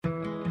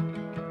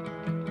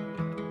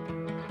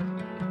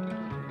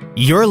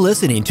You're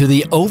listening to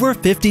the Over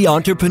 50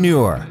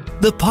 Entrepreneur,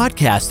 the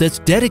podcast that's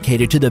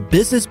dedicated to the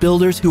business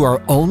builders who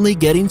are only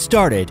getting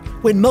started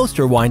when most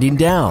are winding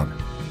down.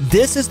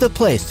 This is the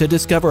place to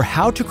discover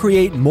how to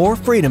create more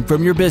freedom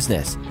from your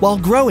business while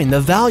growing the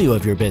value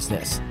of your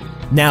business.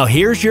 Now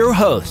here's your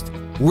host,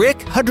 Rick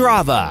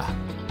Hadrava.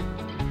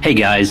 Hey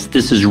guys,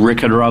 this is Rick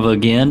Hadrava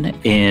again,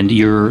 and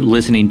you're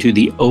listening to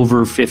the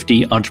Over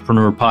 50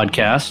 Entrepreneur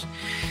podcast.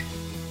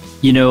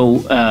 You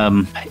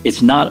know,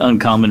 it's not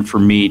uncommon for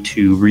me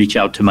to reach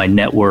out to my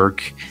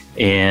network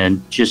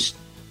and just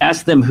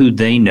ask them who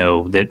they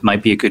know that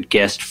might be a good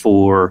guest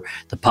for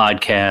the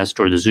podcast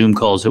or the Zoom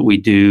calls that we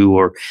do,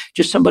 or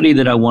just somebody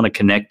that I want to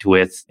connect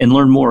with and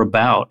learn more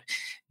about.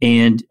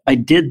 And I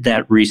did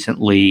that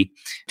recently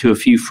to a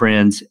few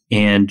friends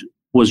and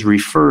was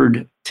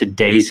referred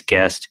today's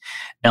guest,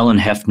 Ellyn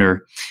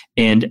Hefner.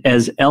 And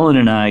as Ellyn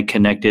and I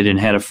connected and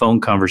had a phone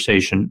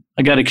conversation,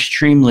 I got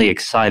extremely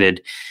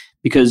excited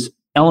because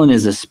Ellyn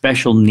is a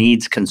special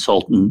needs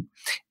consultant,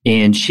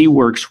 and she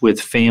works with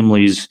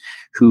families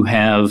who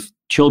have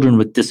children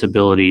with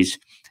disabilities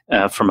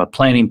from a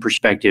planning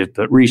perspective,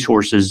 but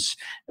resources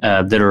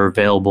that are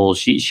available.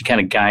 She kind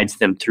of guides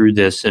them through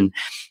this. And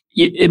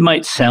it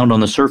might sound on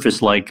the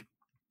surface like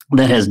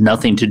that has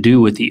nothing to do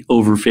with the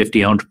over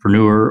 50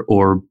 entrepreneur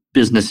or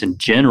business in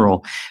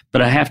general.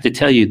 But I have to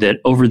tell you that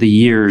over the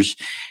years,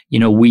 you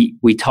know,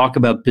 we talk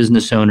about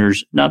business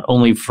owners not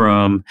only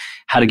from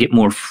how to get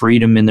more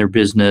freedom in their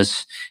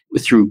business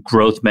through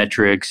growth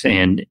metrics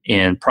and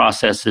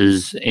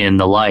processes and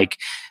the like,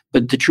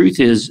 but the truth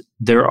is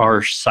there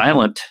are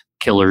silent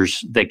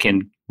killers that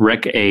can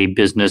wreck a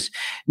business,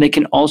 and they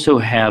can also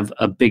have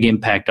a big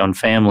impact on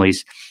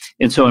families.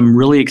 And so I'm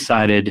really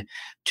excited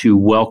to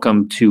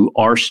welcome to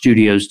our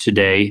studios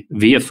today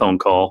via phone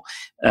call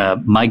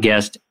my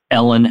guest,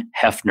 Ellyn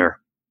Hefner.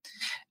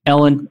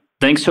 Ellyn,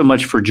 thanks so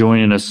much for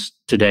joining us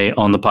today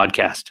on the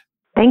podcast.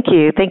 Thank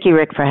you. Thank you,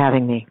 Rick, for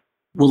having me.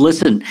 Well,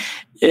 listen,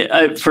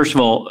 I, first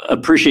of all,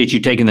 appreciate you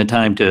taking the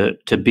time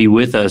to be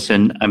with us.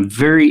 And I'm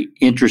very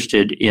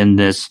interested in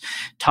this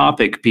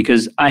topic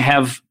because I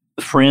have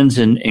friends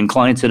and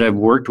clients that I've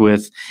worked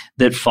with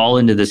that fall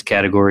into this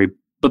category.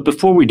 But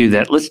before we do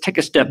that, let's take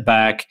a step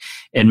back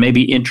and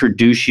maybe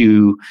introduce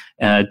you.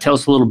 Tell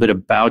us a little bit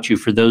about you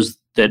for those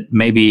that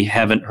maybe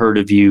haven't heard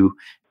of you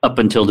up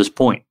until this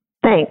point.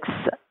 Thanks.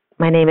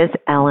 My name is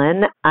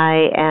Ellyn.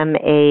 I am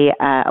a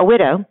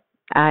widow.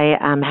 I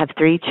have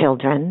 3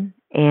 children,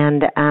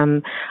 and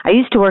I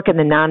used to work in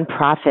the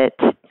nonprofit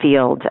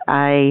field.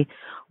 I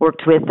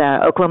worked with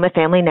Oklahoma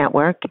Family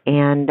Network,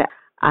 and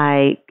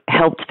I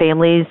helped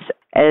families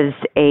as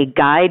a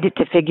guide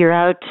to figure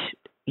out,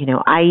 you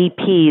know,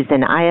 IEPs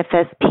and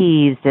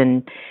IFSPs,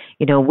 and,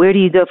 you know, where do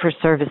you go for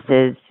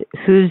services?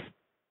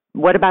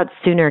 What about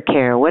Sooner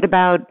Care? What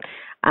about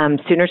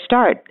Sooner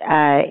Start?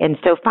 And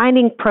so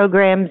finding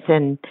programs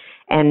and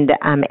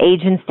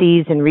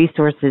agencies and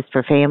resources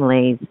for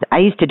families. I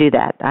used to do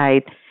that.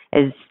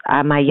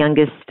 My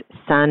youngest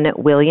son,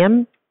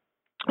 William,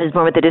 was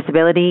born with a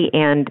disability,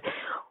 and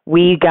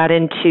we got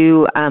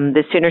into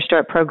the Sooner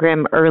Start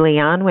program early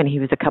on when he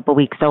was a couple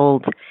weeks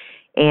old.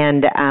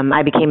 And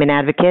I became an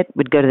advocate,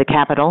 would go to the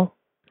Capitol,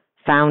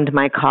 found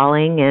my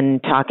calling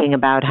and talking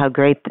about how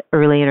great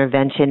early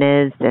intervention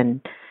is. And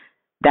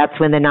that's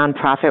when the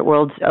nonprofit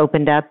world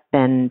opened up.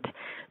 And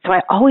so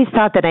I always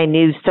thought that I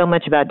knew so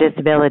much about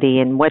disability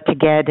and what to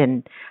get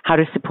and how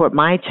to support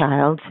my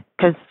child,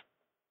 because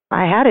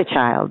I had a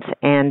child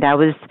and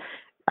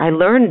I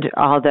learned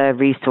all the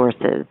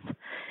resources.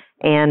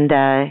 And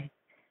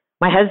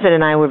my husband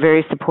and I were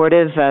very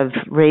supportive of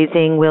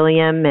raising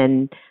William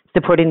and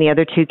supporting the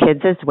other 2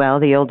 kids as well,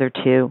 the older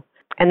 2.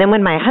 And then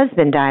when my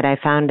husband died, I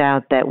found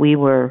out that we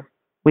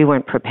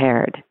weren't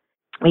prepared.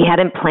 We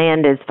hadn't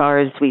planned as far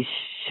as we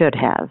should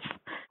have.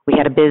 We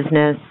had a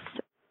business.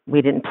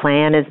 We didn't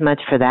plan as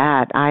much for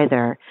that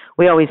either.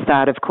 We always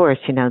thought, of course,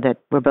 you know, that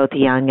we're both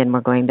young and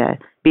we're going to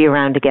be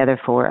around together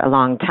for a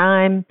long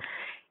time.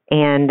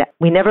 And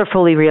we never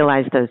fully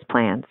realized those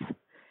plans.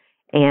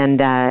 And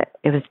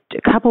it was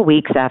a couple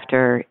weeks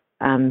after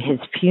his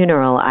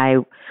funeral, I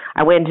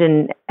went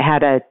and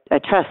had a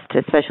trust,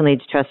 a special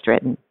needs trust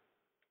written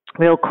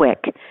real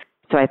quick.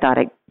 So I thought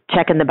I'd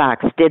check in the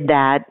box, did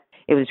that.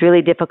 It was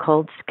really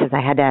difficult because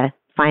I had to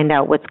find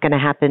out what's going to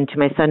happen to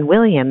my son,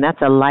 William.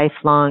 That's a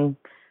lifelong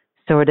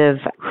sort of,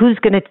 who's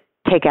going to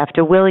take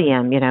after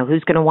William? You know,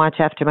 who's going to watch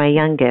after my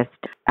youngest?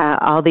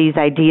 All these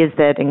ideas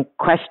and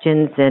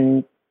questions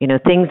and, you know,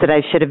 things that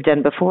I should have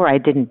done before I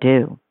didn't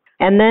do.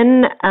 And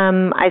then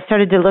I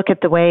started to look at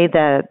the way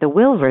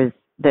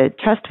the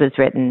trust was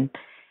written,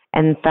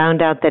 and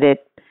found out that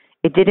it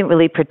didn't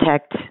really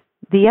protect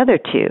the other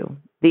 2,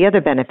 the other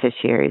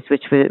beneficiaries,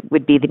 which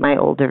would be my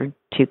older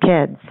 2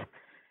 kids.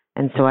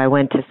 And so I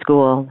went to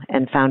school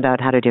and found out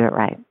how to do it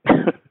right.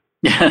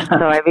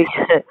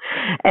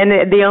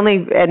 The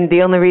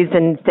only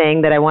reason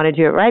saying that I want to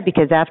do it right,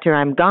 because after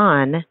I'm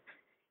gone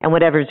and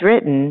whatever's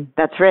written,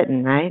 that's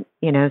written, right?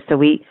 You know, so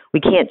we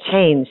can't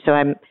change. So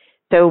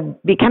So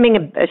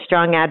becoming a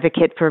strong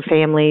advocate for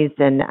families,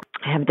 and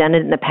I have done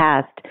it in the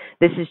past,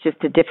 this is just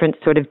a different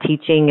sort of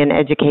teaching and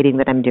educating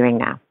that I'm doing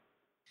now.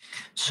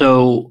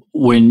 So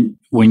when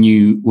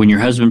your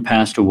husband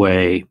passed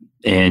away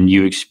and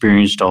you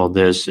experienced all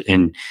this,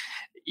 and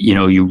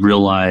you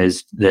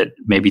realized that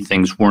maybe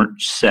things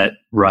weren't set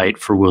right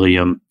for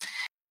William,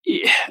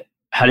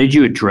 how did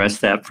you address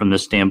that from the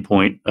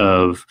standpoint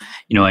of,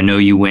 I know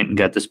you went and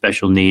got the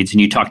special needs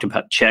and you talked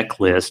about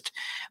checklist,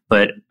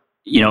 but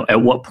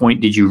at what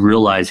point did you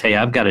realize, hey,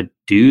 I've got to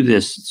do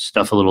this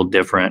stuff a little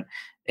different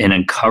and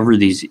uncover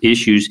these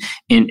issues?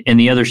 And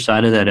the other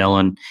side of that,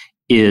 Ellyn,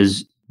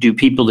 is, do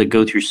people that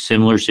go through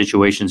similar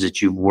situations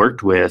that you've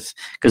worked with,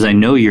 because I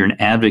know you're an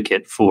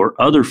advocate for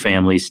other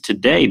families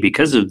today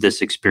because of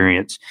this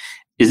experience,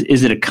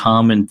 is it a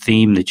common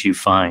theme that you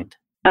find?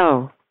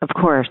 Oh, of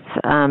course.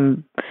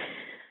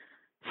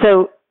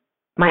 So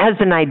my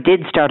husband and I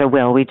did start a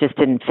will. We just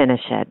didn't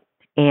finish it.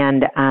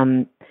 And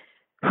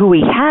who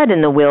we had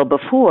in the will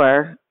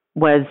before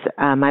was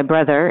my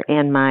brother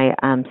and my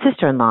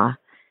sister-in-law.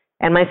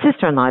 And my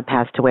sister-in-law had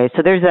passed away.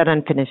 So there's that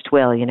unfinished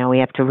will. We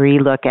have to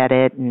relook at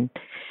it. And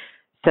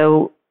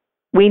so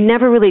we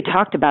never really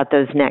talked about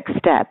those next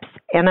steps.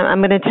 And I'm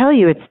going to tell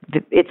you,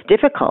 it's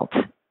difficult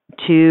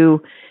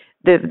to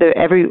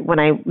when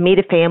I meet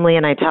a family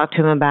and I talk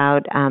to them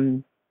about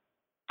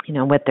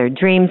what their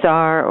dreams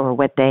are, or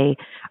what they,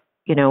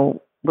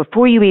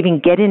 before you even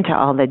get into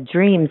all the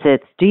dreams,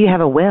 it's, do you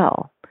have a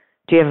will?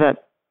 Do you have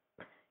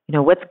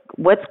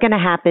what's going to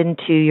happen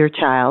to your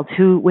child?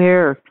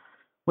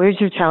 Where's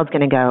your child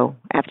going to go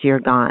after you're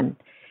gone?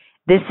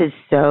 This is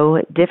so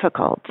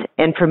difficult.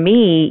 And for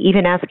me,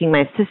 even asking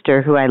my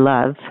sister, who I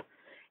love,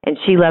 and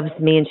she loves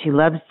me, and she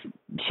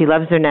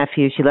loves her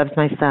nephew, she loves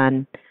my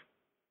son,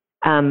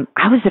 I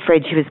was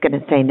afraid she was going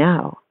to say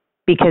no,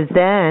 because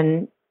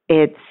then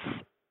it's,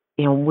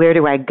 where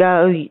do I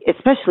go?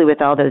 Especially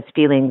with all those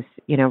feelings,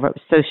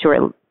 so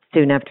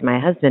soon after my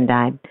husband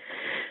died.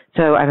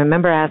 So I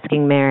remember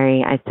asking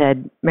Mary, I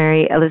said,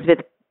 Mary,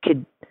 Elizabeth,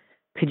 could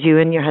you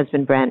and your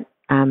husband, Brent,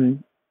 I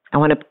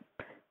want to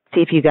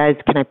see if you guys,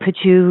 can I put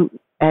you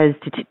as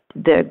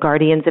the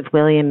guardians of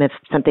William if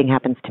something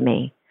happens to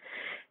me?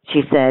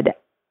 She said,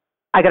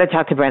 I got to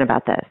talk to Brent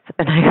about this.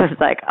 And I was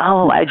like,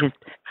 oh, I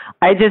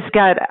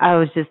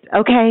was just,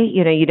 okay,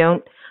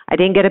 I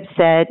didn't get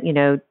upset,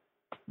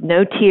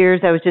 no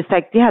tears. I was just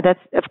like, yeah, that's,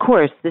 of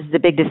course, this is a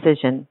big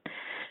decision.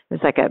 It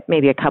was like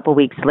maybe a couple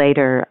weeks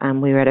later,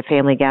 we were at a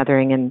family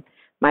gathering, and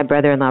my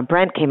brother-in-law,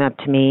 Brent, came up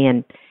to me,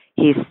 and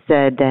he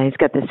said, he's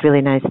got this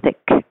really nice thick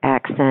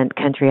accent,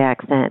 country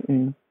accent,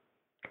 and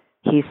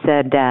he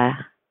said,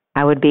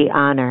 I would be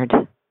honored,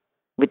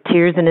 with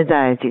tears in his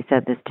eyes, he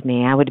said this to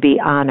me, I would be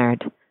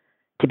honored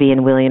to be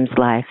in William's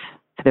life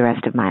for the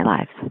rest of my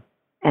life.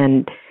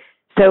 And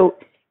so,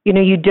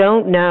 you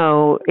don't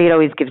know, it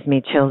always gives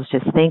me chills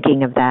just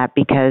thinking of that,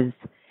 because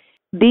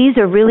these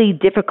are really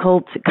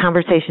difficult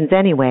conversations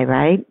anyway,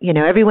 right?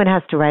 Everyone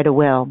has to write a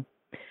will,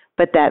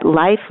 but that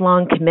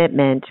lifelong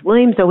commitment,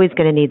 William's always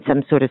going to need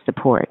some sort of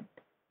support.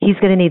 He's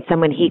going to need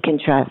someone he can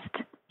trust.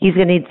 He's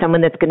going to need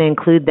someone that's going to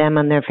include them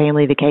on their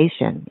family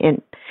vacation.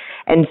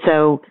 And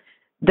so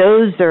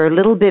those are a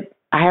little bit,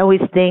 I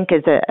always think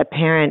as a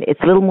parent,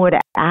 it's a little more to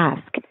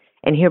ask.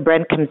 And here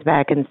Brent comes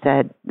back and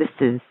said,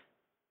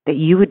 that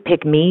you would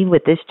pick me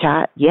with this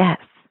child? Yes,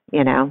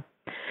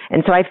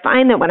 And so I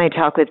find that when I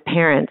talk with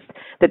parents,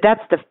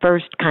 that's the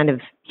first kind of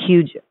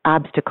huge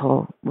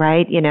obstacle,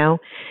 right?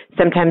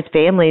 Sometimes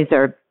families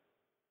are,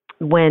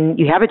 when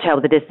you have a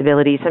child with a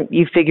disability,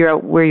 you figure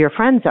out where your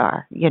friends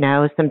are,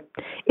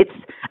 it's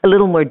a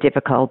little more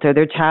difficult, or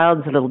their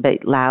child's a little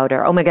bit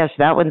louder. Oh my gosh,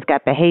 that one's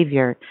got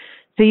behavior.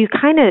 So you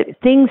kind of,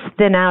 things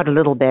thin out a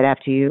little bit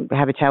after you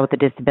have a child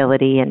with a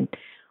disability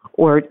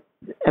or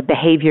a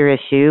behavior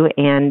issue.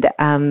 And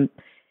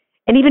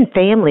even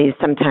families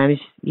sometimes,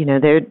 you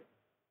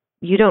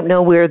don't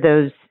know where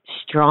those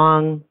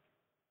strong,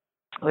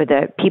 or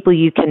the people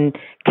you can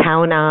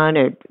count on,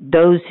 or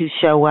those who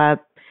show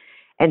up.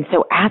 And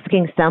so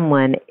asking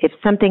someone, if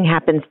something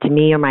happens to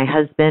me or my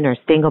husband, or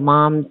single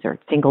moms or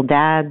single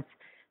dads,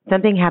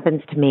 something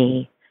happens to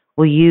me,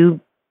 will you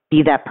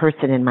be that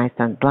person in my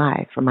son's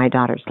life or my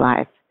daughter's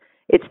life?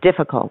 It's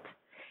difficult.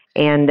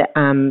 And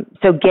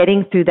so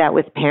getting through that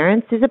with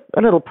parents is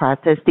a little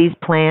process. These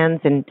plans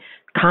and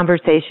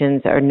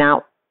conversations are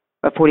not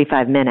a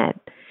 45-minute.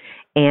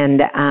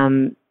 And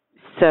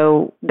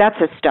so that's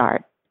a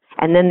start.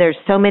 And then there's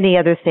so many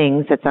other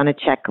things that's on a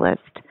checklist.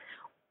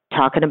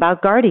 Talking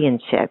about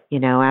guardianship,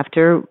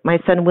 after my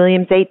son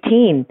William's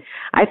 18,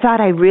 I thought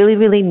I really,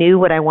 really knew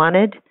what I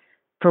wanted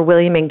for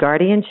William in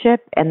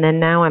guardianship. And then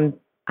now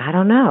I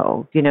don't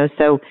know,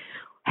 so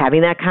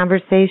having that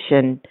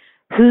conversation,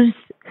 who's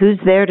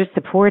there to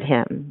support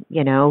him,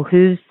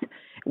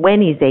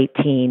 when he's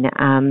 18,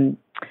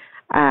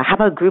 how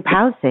about group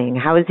housing?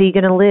 How is he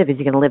going to live? Is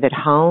he going to live at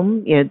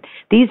home?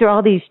 These are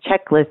all these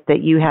checklists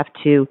that you have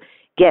to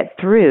get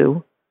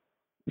through,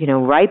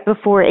 right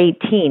before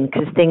 18,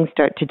 because things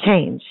start to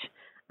change.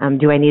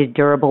 Do I need a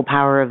durable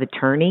power of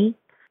attorney?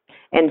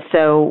 And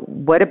so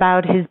what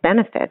about his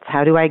benefits?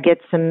 How do I get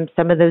some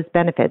of those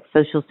benefits?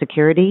 Social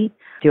Security?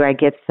 Do I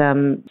get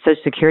some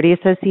Social Security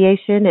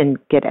Association and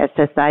get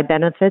SSI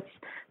benefits,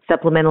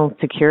 supplemental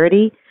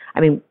security?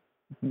 I mean,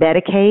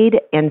 Medicaid.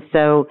 And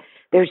so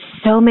there's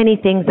so many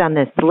things on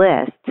this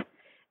list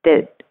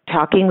that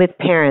talking with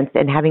parents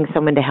and having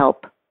someone to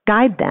help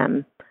guide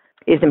them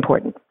is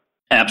important.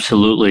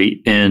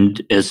 Absolutely.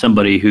 And as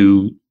somebody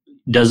who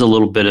does a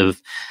little bit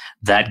of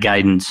that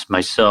guidance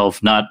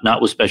myself,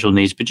 not with special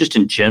needs, but just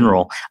in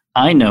general,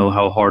 I know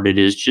how hard it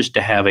is just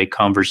to have a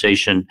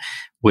conversation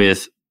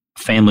with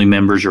family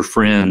members or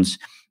friends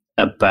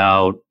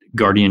about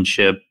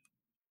guardianship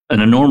in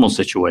a normal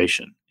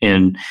situation.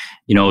 And,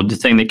 the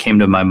thing that came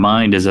to my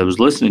mind as I was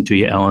listening to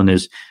you, Ellyn,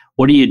 is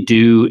what do you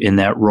do in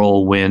that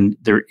role when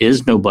there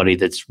is nobody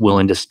that's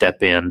willing to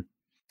step in?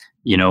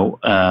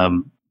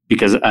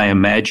 Because I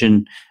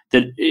imagine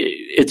that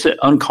it's an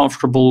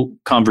uncomfortable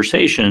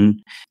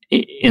conversation,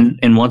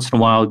 and once in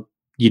a while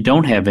you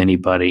don't have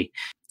anybody.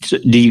 So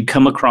do you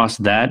come across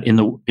that in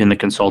the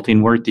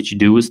consulting work that you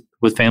do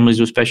with families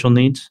with special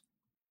needs?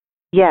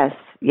 Yes,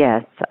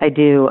 I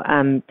do.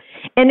 And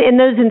in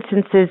those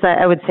instances,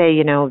 I would say,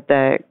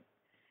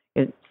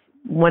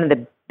 one of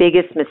the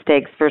biggest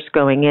mistakes first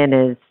going in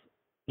is,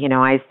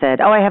 I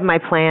said, I have my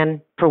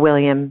plan for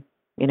William.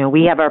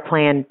 We have our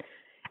plan.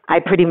 I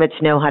pretty much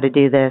know how to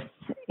do this.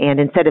 And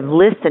instead of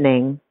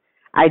listening,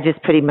 I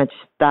just pretty much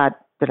thought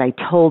that I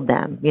told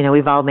them.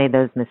 We've all made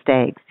those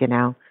mistakes,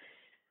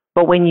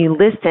 But when you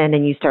listen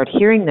and you start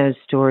hearing those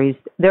stories,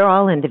 they're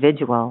all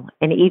individual.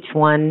 And each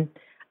one,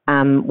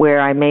 where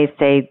I may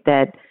say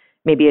that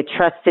maybe a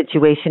trust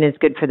situation is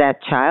good for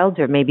that child,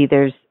 or maybe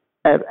there's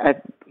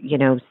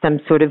some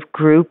sort of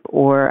group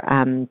or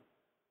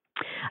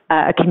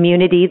a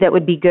community that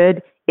would be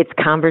good. It's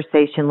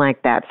conversation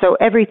like that. So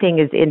everything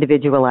is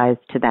individualized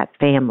to that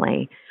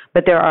family,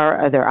 but there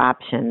are other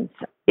options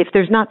if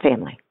there's not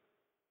family.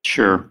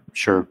 Sure.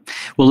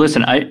 Well,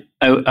 listen,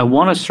 I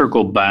want to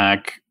circle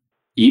back.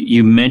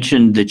 You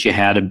mentioned that you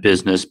had a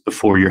business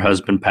before your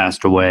husband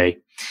passed away,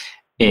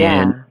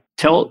 and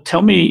tell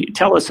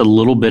us a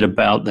little bit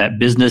about that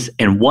business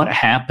and what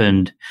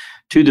happened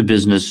to the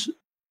business,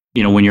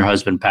 when your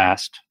husband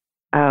passed.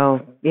 Oh,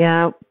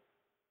 yeah.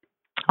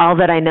 All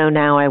that I know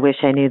now, I wish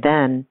I knew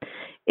then.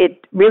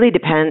 It really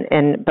depends,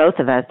 and both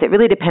of us, it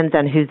really depends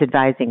on who's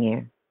advising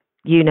you.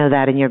 You know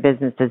that in your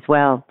business as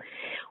well.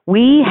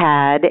 We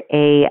had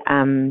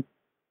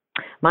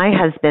my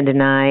husband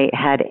and I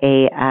had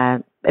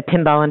a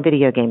pinball and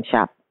video game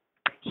shop.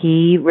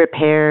 He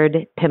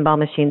repaired pinball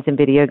machines and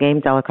video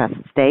games all across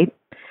the state.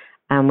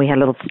 We had a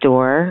little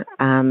store,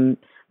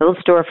 little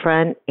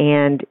storefront,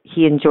 and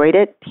he enjoyed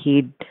it.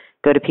 He'd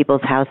go to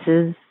people's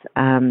houses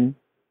and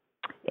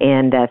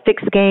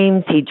fix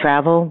games. He'd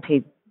travel.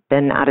 He'd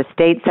been out of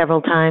state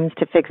several times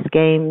to fix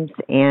games,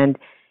 and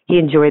he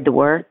enjoyed the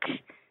work.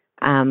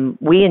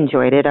 We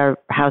enjoyed it. Our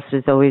house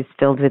was always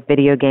filled with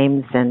video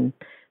games and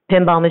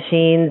pinball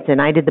machines, and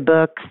I did the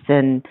books,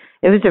 and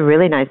it was a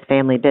really nice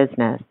family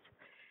business.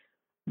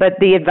 But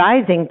the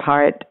advising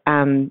part,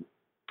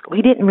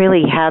 we didn't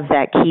really have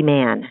that key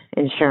man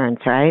insurance,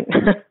 right?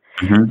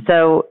 Mm-hmm.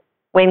 So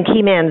when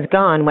key man's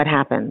gone, what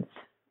happens?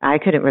 I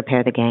couldn't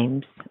repair the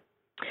games.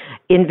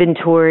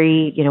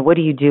 Inventory, what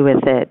do you do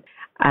with it?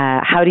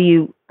 How do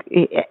you,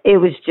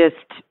 it was just,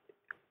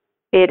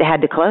 it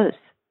had to close.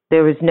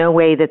 There was no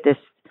way that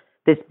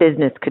this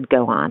business could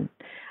go on.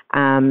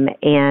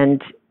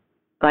 And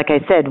like I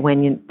said,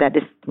 when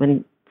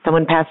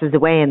someone passes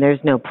away and there's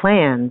no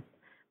plans,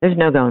 there's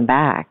no going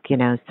back,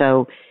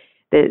 So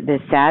the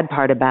sad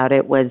part about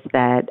it was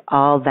that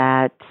all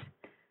that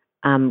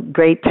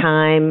great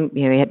time,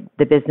 we had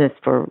the business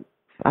for,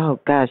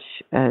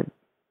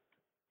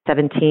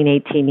 17,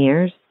 18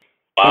 years.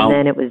 Wow. And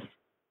then it was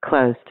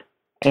closed.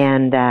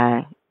 And,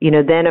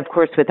 then of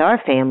course with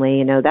our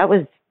family, that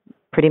was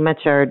pretty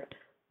much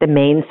the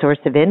main source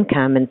of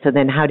income. And so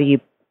then how do you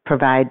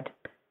provide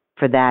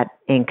for that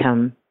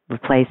income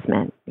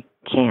replacement? You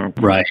can't.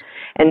 Right.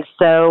 And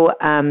so,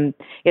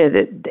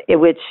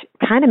 which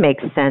kind of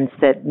makes sense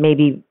that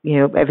maybe,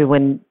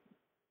 everyone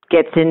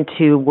gets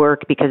into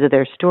work because of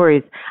their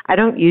stories. I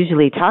don't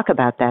usually talk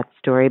about that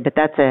story, but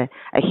that's a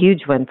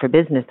huge one for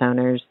business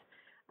owners.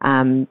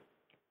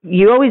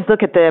 You always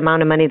look at the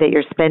amount of money that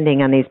you're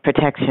spending on these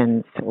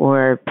protections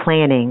or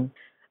planning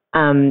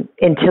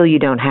until you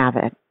don't have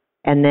it,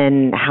 and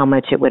then how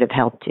much it would have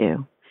helped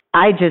you.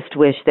 I just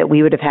wish that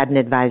we would have had an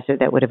advisor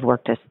that would have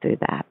worked us through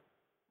that.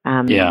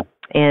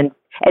 And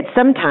at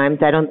sometimes,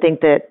 I don't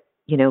think that,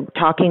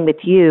 talking with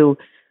you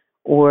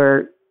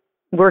or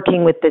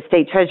working with the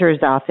state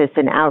treasurer's office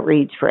and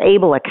outreach for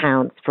ABLE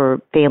accounts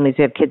for families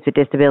who have kids with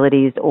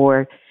disabilities,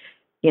 or,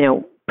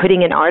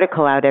 putting an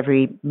article out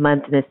every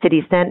month in the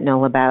City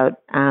Sentinel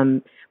about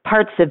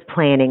parts of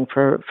planning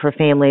for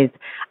families,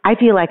 I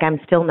feel like I'm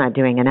still not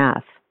doing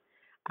enough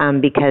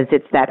because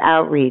it's that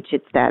outreach,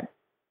 it's that,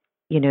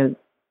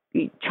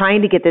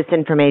 trying to get this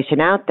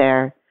information out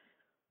there,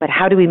 but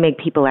how do we make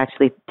people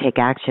actually take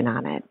action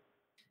on it?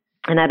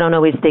 And I don't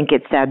always think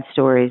it's sad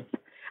stories.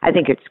 I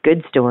think it's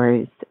good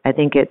stories. I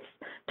think it's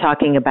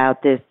talking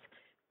about this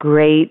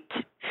great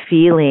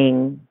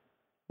feeling,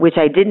 which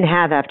I didn't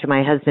have after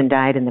my husband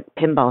died and the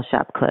pinball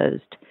shop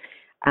closed.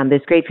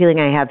 This great feeling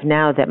I have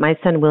now that my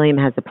son William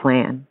has a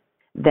plan,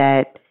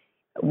 that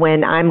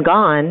when I'm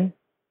gone,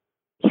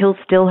 he'll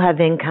still have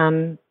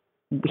income.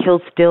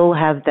 He'll still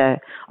have a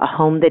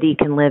home that he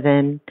can live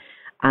in.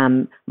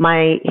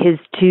 His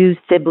two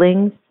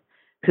siblings,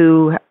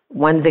 who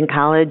one's in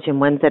college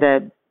and one's at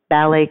a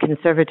ballet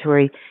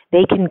conservatory,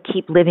 they can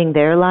keep living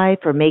their life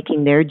or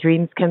making their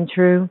dreams come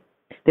true.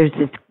 There's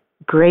this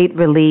great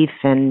relief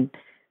and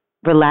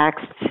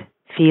relaxed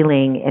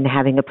feeling in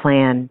having a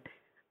plan,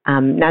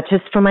 not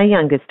just for my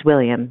youngest,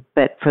 William,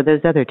 but for those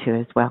other two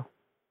as well.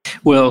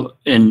 Well,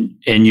 and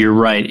you're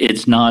right.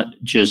 It's not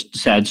just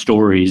sad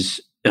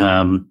stories.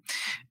 And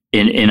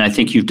I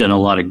think you've done a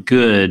lot of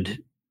good,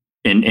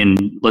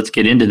 and let's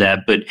get into that.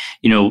 But,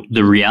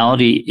 the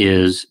reality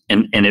is,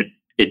 and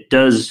it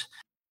does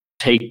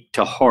take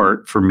to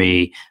heart for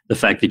me the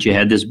fact that you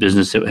had this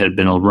business that had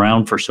been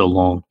around for so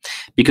long,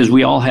 because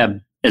we all have,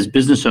 as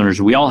business owners,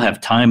 we all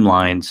have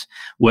timelines,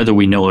 whether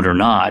we know it or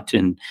not.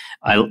 And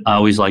I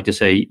always like to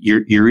say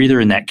you're either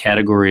in that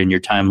category in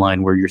your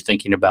timeline where you're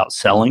thinking about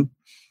selling,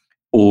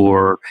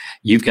 or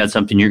you've got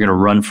something you're going to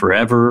run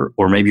forever,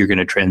 or maybe you're going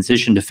to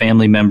transition to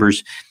family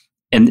members,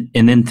 and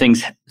then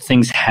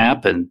things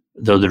happen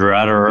though that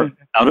are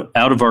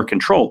out of our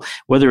control.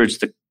 Whether it's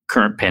the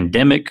current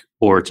pandemic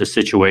or it's a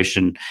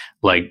situation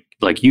like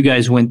you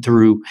guys went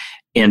through,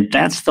 and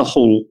that's the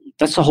whole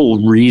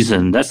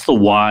reason. That's the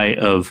why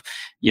of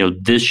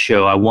this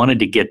show. I wanted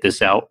to get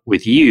this out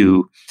with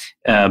you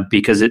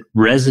because it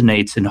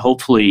resonates, and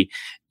hopefully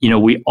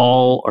we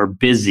all are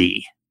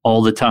busy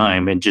all the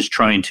time and just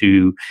trying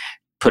to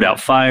put out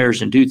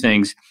fires and do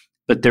things.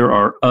 But there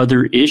are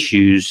other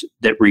issues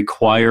that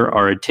require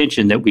our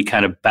attention that we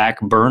kind of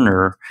back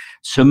burner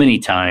so many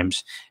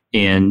times.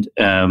 And,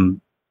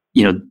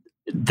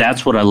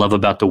 that's what I love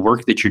about the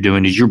work that you're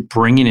doing, is you're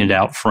bringing it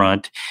out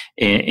front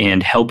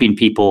and helping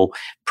people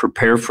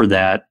prepare for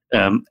that.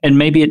 And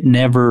maybe it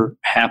never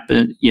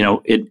happened,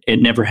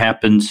 it never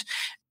happens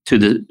to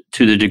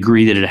the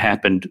degree that it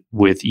happened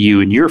with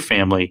you and your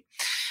family.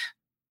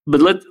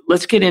 But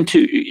let's get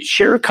into,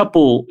 share a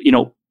couple,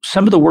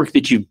 some of the work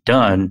that you've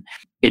done.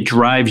 It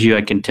drives you.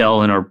 I can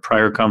tell in our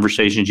prior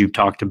conversations you've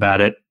talked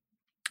about it.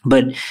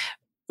 But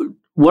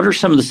what are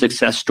some of the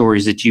success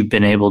stories that you've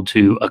been able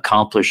to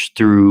accomplish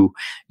through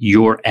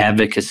your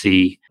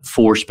advocacy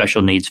for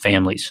special needs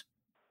families?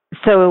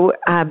 So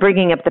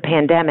bringing up the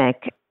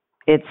pandemic,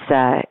 it's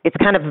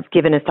kind of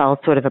given us all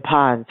sort of a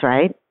pause,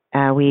 right?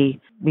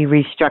 We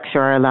restructure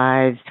our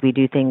lives. We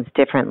do things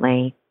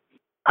differently.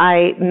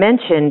 I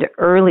mentioned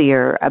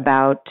earlier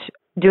about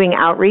doing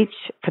outreach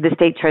for the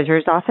state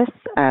treasurer's office.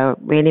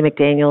 Randy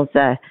McDaniel's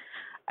a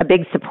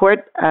big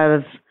support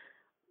of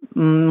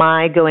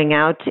my going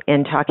out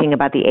and talking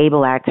about the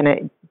ABLE Act.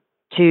 And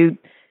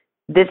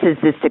this is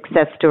the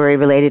success story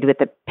related with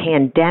the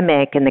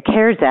pandemic and the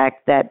CARES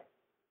Act, that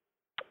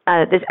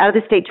this out of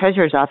the state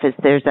treasurer's office,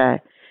 they have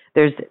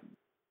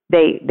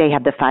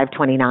the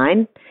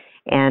 529,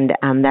 and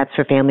that's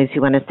for families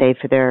who want to save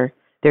for their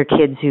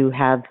kids who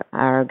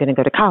are going to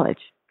go to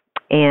college.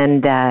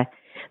 And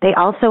they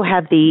also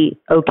have the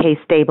OK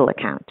Stable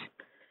account.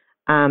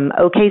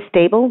 OK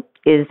Stable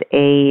is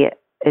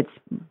it's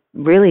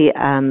really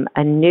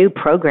a new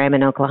program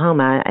in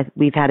Oklahoma.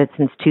 We've had it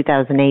since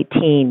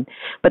 2018,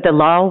 but the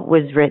law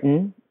was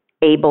written,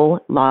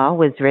 ABLE law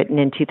was written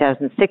in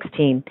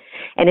 2016,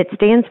 and it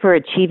stands for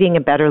Achieving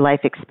a Better Life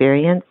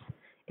Experience.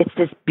 It's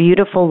this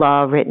beautiful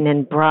law written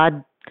in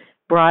broad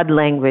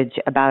language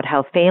about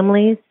how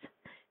families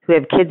who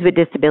have kids with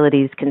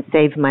disabilities can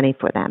save money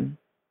for them.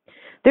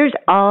 There's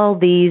all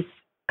these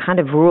kind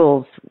of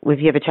rules if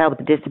you have a child with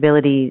a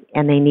disability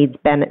and they need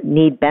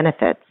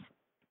benefits.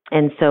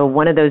 And so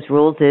one of those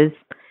rules is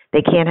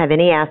they can't have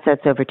any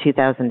assets over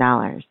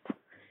 $2,000. If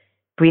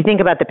we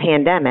think about the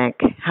pandemic,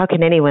 how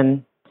can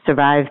anyone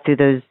survive through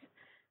those,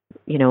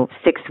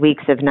 6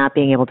 weeks of not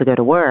being able to go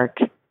to work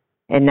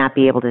and not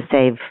be able to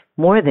save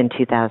more than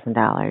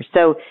 $2,000?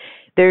 So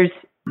there's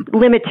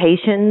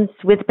limitations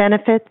with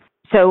benefits.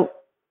 So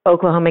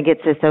Oklahoma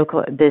gets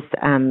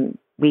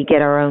we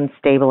get our own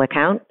stable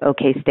account,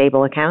 OK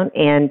Stable account,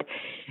 and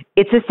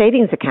it's a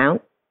savings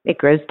account. It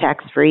grows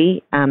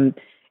tax-free.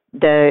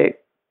 The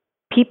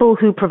people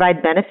who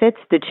provide benefits,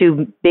 the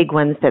two big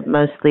ones that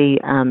mostly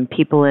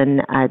people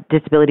in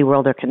disability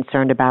world are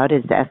concerned about,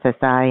 is the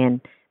SSI and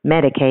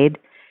Medicaid.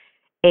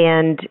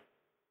 And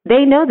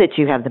they know that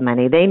you have the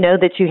money. They know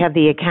that you have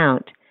the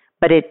account,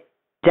 but it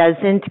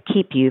doesn't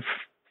keep you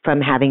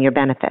from having your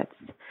benefits.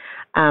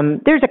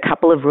 There's a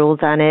couple of rules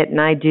on it, and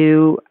I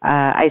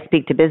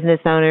speak to business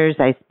owners,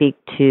 I speak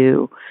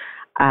to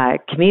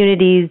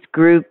communities,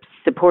 groups,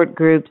 support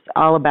groups,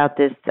 all about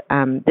this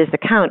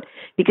account,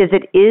 because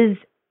it is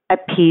a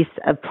piece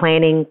of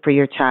planning for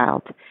your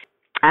child.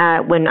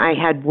 When I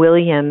had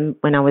William,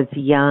 when I was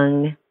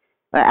young,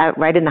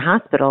 right in the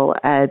hospital,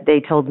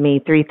 they told me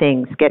three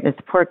things: get in a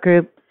support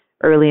group,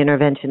 early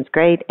intervention's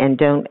great, and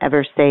don't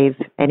ever save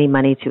any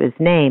money to his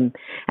name.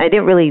 And I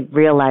didn't really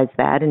realize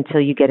that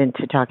until you get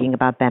into talking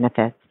about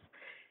benefits.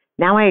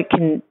 Now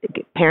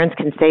parents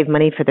can save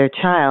money for their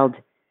child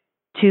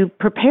to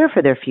prepare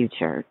for their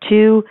future.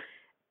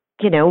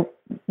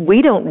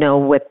 We don't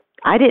know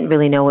I didn't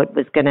really know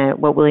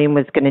what William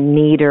was gonna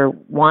need or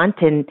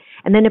want, and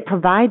then to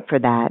provide for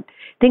that.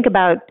 Think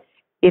about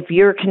if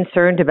you're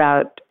concerned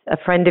about a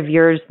friend of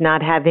yours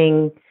not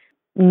having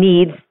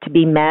needs to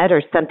be met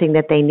or something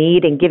that they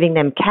need and giving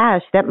them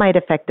cash, that might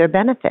affect their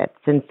benefits.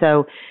 And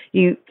so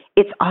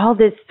it's all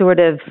this sort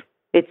of,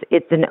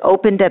 it's an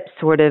opened up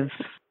sort of.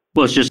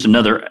 Well, it's just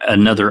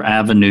another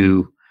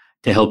avenue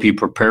to help you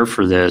prepare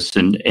for this.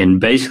 And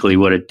basically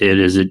what it did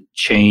is it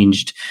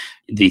changed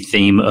the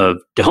theme of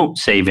don't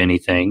save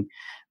anything,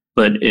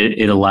 but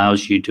it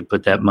allows you to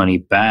put that money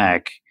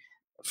back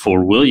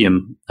for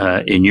William.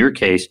 In your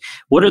case,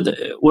 what are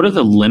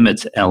the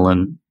limits,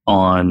 Ellyn,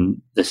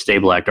 on the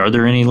Stable Act? Are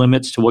there any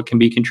limits to what can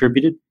be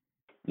contributed?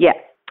 Yeah,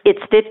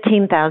 it's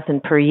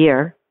 $15,000 per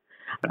year.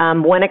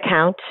 One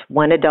account,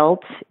 one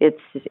adult.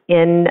 It's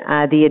in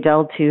the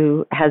adult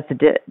who has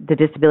the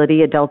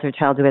disability, adult or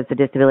child who has the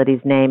disability's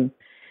name.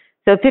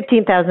 So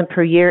 $15,000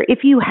 per year.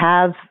 If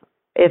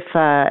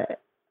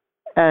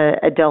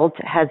adult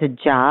has a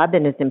job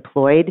and is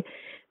employed,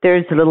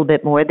 there's a little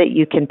bit more that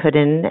you can put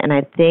in, and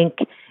I think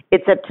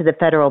it's up to the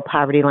federal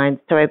poverty line.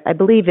 So I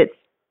believe it's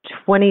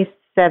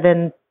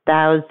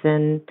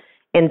 $27,000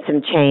 and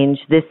some change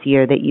this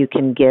year that you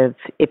can give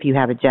if you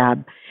have a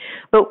job.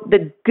 But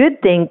the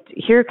good thing,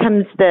 here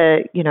comes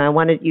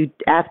you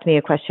asked me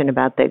a question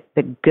about the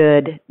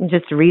good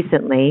just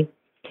recently,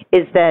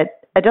 is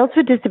that adults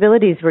with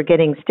disabilities were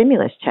getting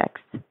stimulus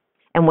checks.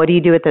 And what do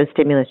you do with those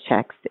stimulus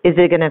checks? Is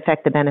it going to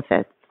affect the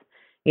benefits?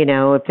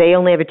 If they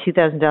only have a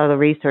 $2,000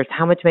 resource,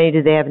 how much money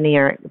do they have in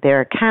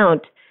their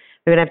account?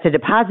 They're going to have to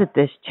deposit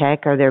this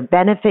check or their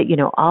benefit,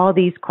 all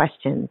these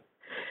questions.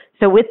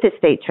 So with the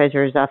State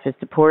Treasurer's Office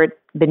support,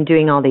 been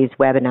doing all these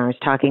webinars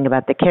talking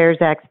about the CARES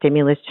Act,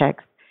 stimulus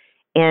checks,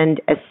 and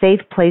a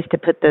safe place to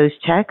put those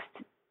checks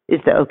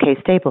is the OK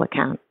Stable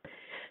account.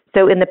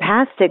 So in the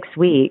past 6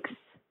 weeks,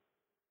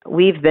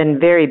 we've been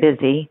very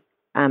busy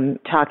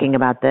talking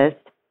about this.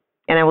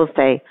 And I will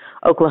say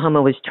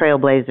Oklahoma was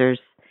trailblazers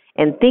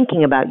in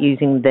thinking about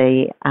using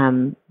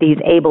these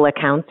ABLE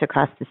accounts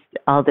across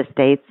all the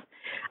states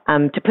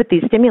to put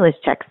these stimulus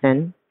checks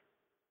in.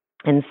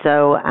 And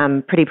so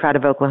I'm pretty proud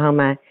of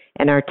Oklahoma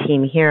and our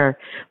team here.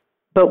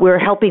 But we're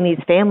helping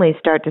these families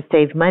start to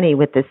save money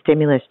with the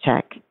stimulus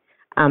check,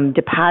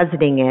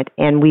 depositing it.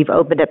 And we've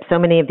opened up so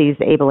many of these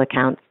ABLE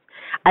accounts.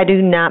 I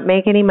do not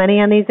make any money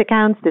on these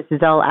accounts. This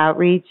is all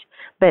outreach.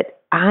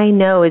 But I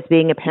know as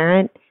being a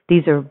parent,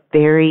 these are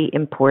very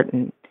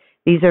important.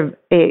 These are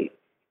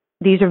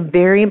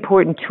very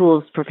important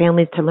tools for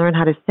families to learn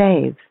how to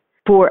save.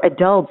 For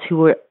adults who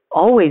were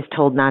always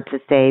told not to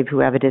save who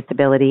have a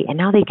disability, and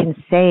now they can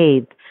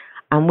save.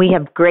 We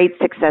have great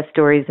success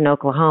stories in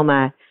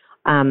Oklahoma.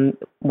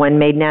 One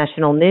made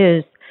national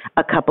news.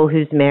 A couple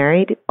who's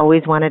married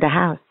always wanted a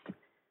house,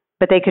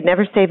 but they could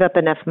never save up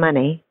enough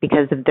money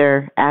because of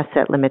their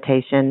asset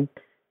limitation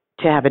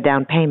to have a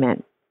down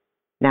payment.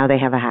 Now they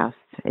have a house.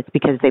 It's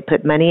because they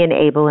put money in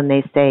ABLE and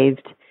they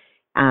saved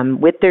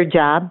with their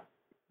job.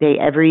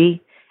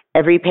 Every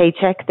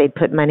paycheck they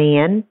put money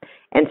in,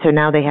 and so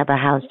now they have a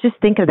house. Just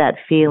think of that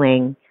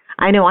feeling.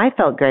 I know I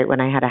felt great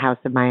when I had a house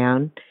of my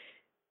own.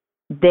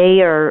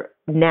 They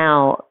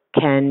now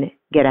can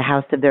get a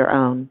house of their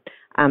own,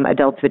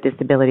 adults with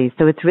disabilities.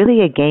 So it's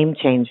really a game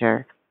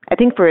changer. I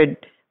think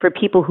for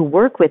people who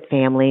work with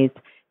families,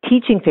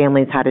 teaching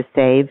families how to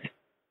save,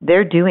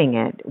 they're doing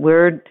it.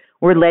 We're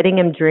letting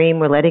them dream.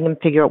 We're letting them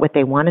figure out what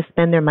they want to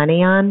spend their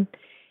money on.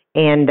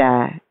 And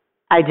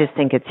I just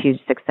think it's huge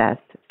success.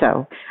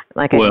 So,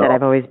 like I said,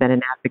 I've always been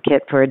an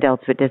advocate for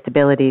adults with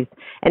disabilities.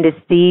 And to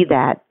see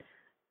that,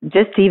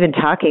 just even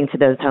talking to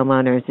those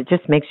homeowners, it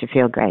just makes you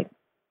feel great.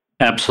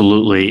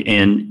 Absolutely.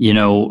 And,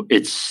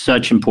 it's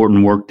such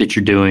important work that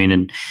you're doing.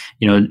 And,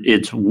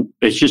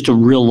 it's just a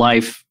real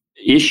life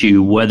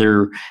issue,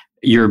 whether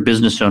you're a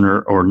business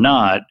owner or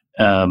not.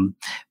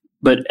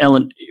 But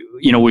Ellyn,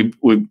 we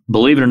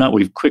believe it or not,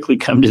 we've quickly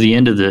come to the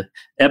end of the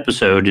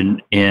episode.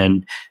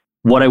 And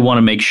what I want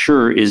to make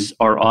sure is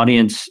our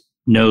audience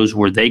knows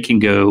where they can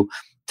go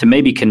to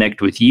maybe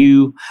connect with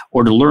you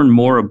or to learn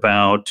more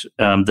about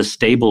the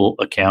Stable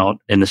account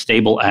and the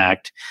Stable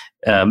Act,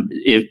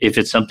 if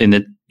it's something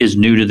that is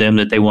new to them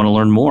that they want to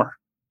learn more.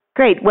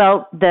 Great.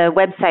 Well, the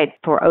website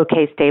for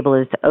OK Stable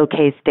is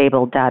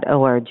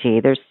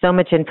okstable.org. There's so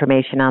much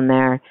information on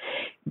there.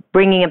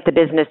 Bringing up the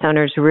business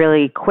owners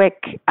really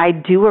quick. I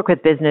do work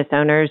with business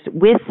owners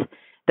with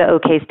the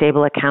OK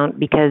Stable account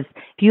because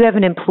if you have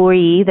an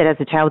employee that has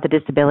a child with a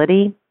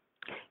disability,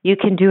 you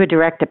can do a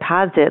direct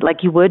deposit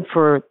like you would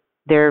for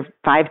their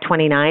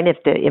 529 if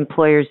the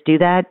employers do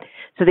that.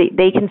 So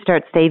they can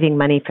start saving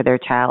money for their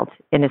child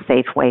in a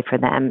safe way for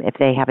them if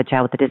they have a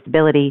child with a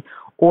disability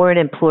or an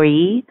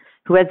employee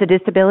who has a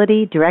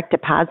disability, direct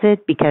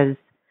deposit, because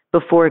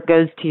before it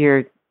goes to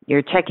your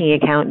your checking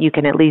account, you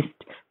can at least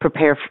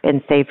prepare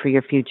and save for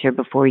your future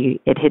before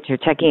it hits your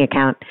checking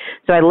account.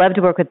 So I love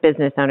to work with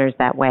business owners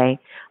that way.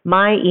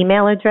 My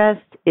email address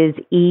is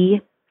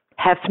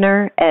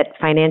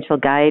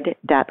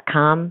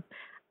ehefner@financialguide.com.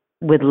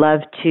 Would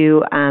love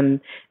to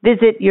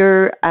visit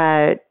your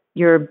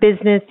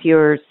business,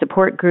 your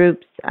support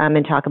groups,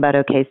 and talk about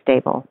OK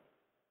Stable.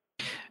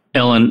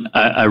 Ellyn,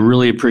 I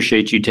really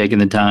appreciate you taking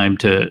the time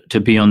to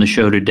be on the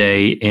show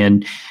today.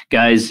 And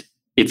guys,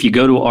 if you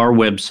go to our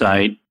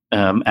website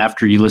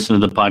after you listen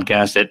to the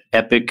podcast at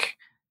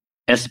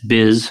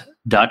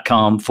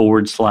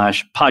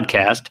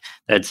epicsbiz.com/podcast,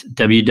 that's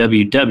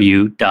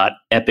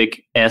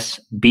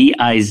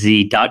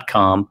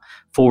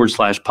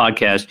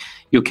www.epicsbiz.com/podcast.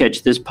 You'll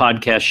catch this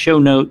podcast show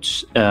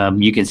notes.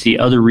 You can see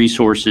other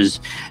resources,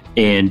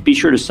 and be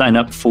sure to sign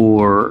up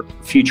for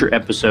future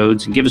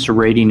episodes and give us a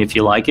rating if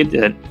you like it.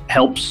 That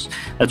helps.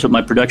 That's what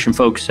my production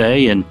folks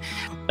say. And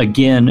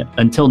again,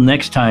 until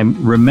next time,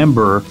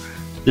 remember,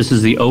 this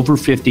is the Over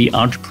 50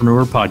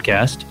 Entrepreneur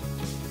Podcast,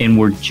 and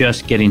we're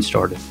just getting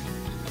started.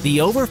 The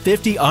Over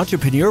 50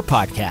 Entrepreneur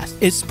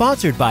Podcast is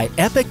sponsored by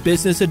Epic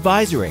Business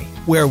Advisory,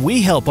 where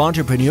we help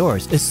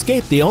entrepreneurs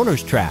escape the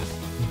owner's trap,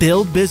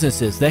 build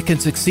businesses that can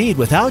succeed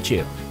without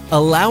you,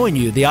 allowing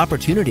you the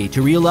opportunity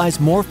to realize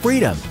more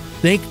freedom,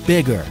 think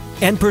bigger,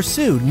 and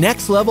pursue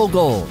next-level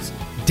goals.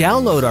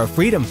 Download our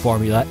freedom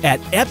formula at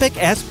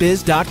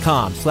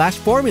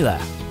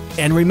epicsbiz.com/formula.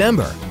 And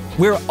remember,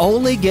 we're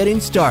only getting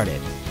started.